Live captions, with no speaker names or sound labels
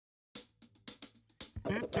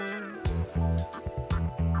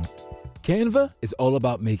Canva is all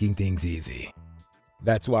about making things easy.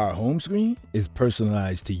 That's why our home screen is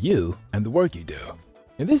personalized to you and the work you do.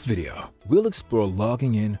 In this video, we'll explore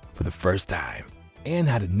logging in for the first time and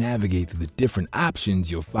how to navigate through the different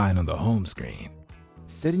options you'll find on the home screen,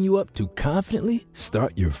 setting you up to confidently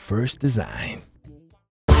start your first design.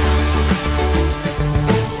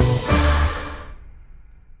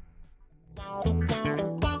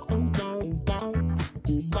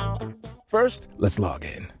 First, let's log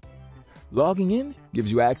in. Logging in gives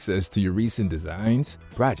you access to your recent designs,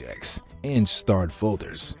 projects, and starred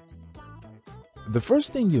folders. The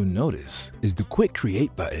first thing you'll notice is the Quick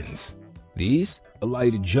Create buttons. These allow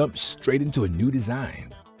you to jump straight into a new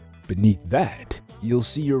design. Beneath that, you'll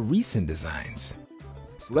see your recent designs.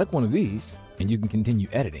 Select one of these and you can continue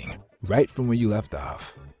editing right from where you left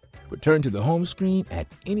off. Return to the home screen at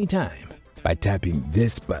any time by tapping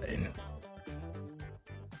this button.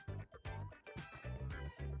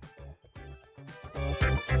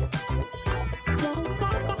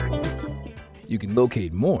 You can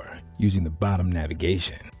locate more using the bottom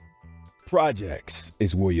navigation. Projects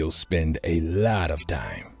is where you'll spend a lot of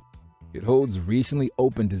time. It holds recently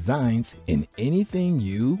opened designs in anything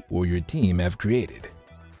you or your team have created.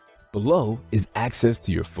 Below is access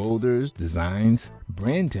to your folders, designs,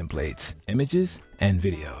 brand templates, images, and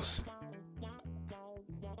videos.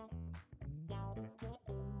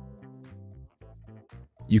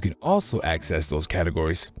 You can also access those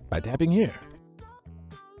categories by tapping here.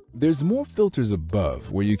 There's more filters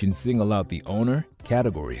above where you can single out the owner,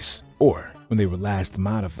 categories, or when they were last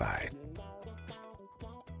modified.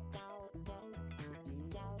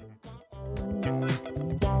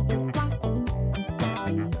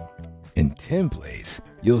 In templates,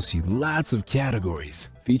 you'll see lots of categories,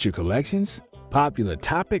 feature collections, popular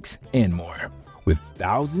topics, and more. With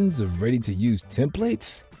thousands of ready-to-use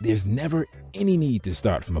templates, there's never any need to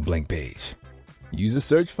start from a blank page. Use the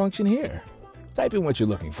search function here. Type in what you're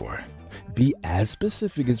looking for. Be as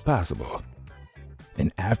specific as possible.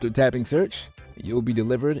 And after tapping search, you'll be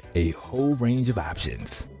delivered a whole range of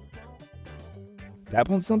options. Tap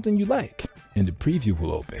on something you like, and the preview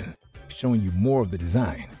will open, showing you more of the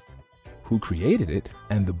design, who created it,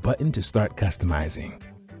 and the button to start customizing.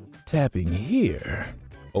 Tapping here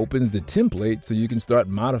opens the template so you can start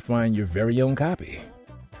modifying your very own copy.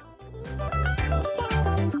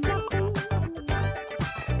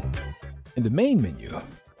 In the main menu,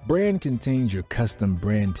 Brand contains your custom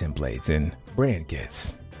brand templates and brand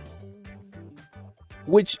kits,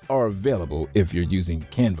 which are available if you're using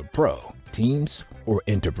Canva Pro, Teams, or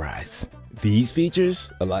Enterprise. These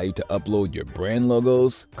features allow you to upload your brand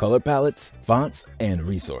logos, color palettes, fonts, and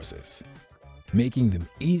resources, making them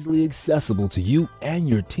easily accessible to you and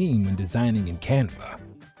your team when designing in Canva.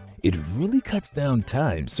 It really cuts down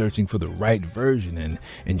time searching for the right version and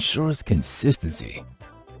ensures consistency,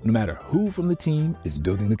 no matter who from the team is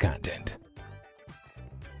building the content.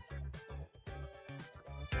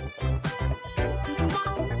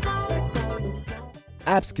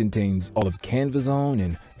 Apps contains all of Canva's own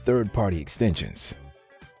and third-party extensions,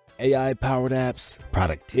 AI-powered apps,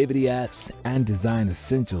 productivity apps, and Design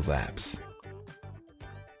Essentials apps.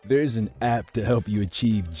 There's an app to help you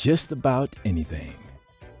achieve just about anything.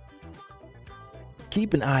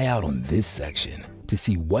 Keep an eye out on this section to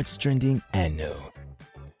see what's trending and new.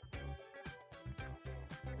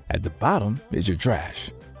 At the bottom is your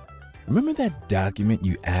trash. Remember that document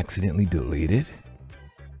you accidentally deleted?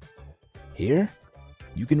 Here,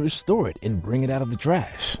 you can restore it and bring it out of the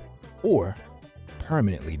trash, or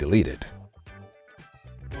permanently delete it.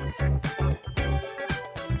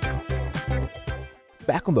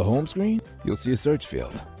 Back on the home screen, you'll see a search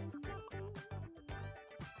field.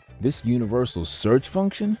 This universal search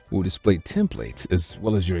function will display templates as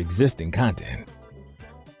well as your existing content.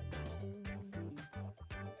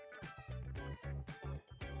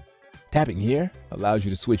 Tapping here allows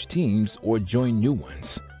you to switch teams or join new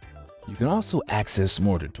ones. You can also access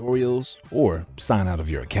more tutorials or sign out of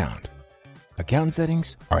your account. Account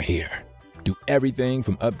settings are here. Do everything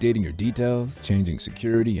from updating your details, changing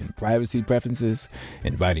security and privacy preferences,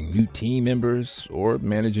 inviting new team members, or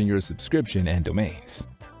managing your subscription and domains.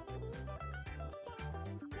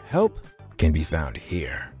 Help can be found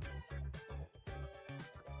here.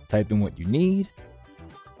 Type in what you need,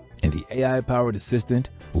 and the AI-powered assistant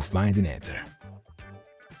will find an answer.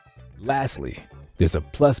 Lastly, there's a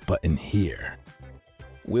plus button here.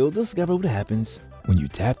 We'll discover what happens when you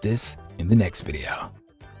tap this in the next video.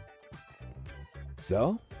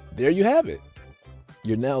 So, there you have it.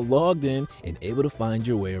 You're now logged in and able to find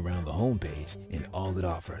your way around the homepage and all it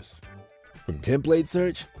offers. from template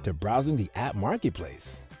search to browsing the app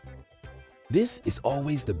marketplace. This is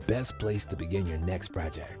always the best place to begin your next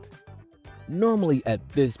project. Normally at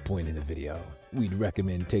this point in the video, we'd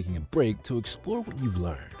recommend taking a break to explore what you've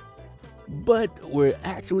learned. But we're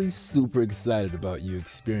actually super excited about you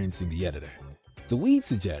experiencing the editor, so we'd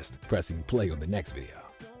suggest pressing play on the next video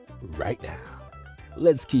right now.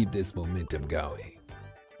 Let's keep this momentum going.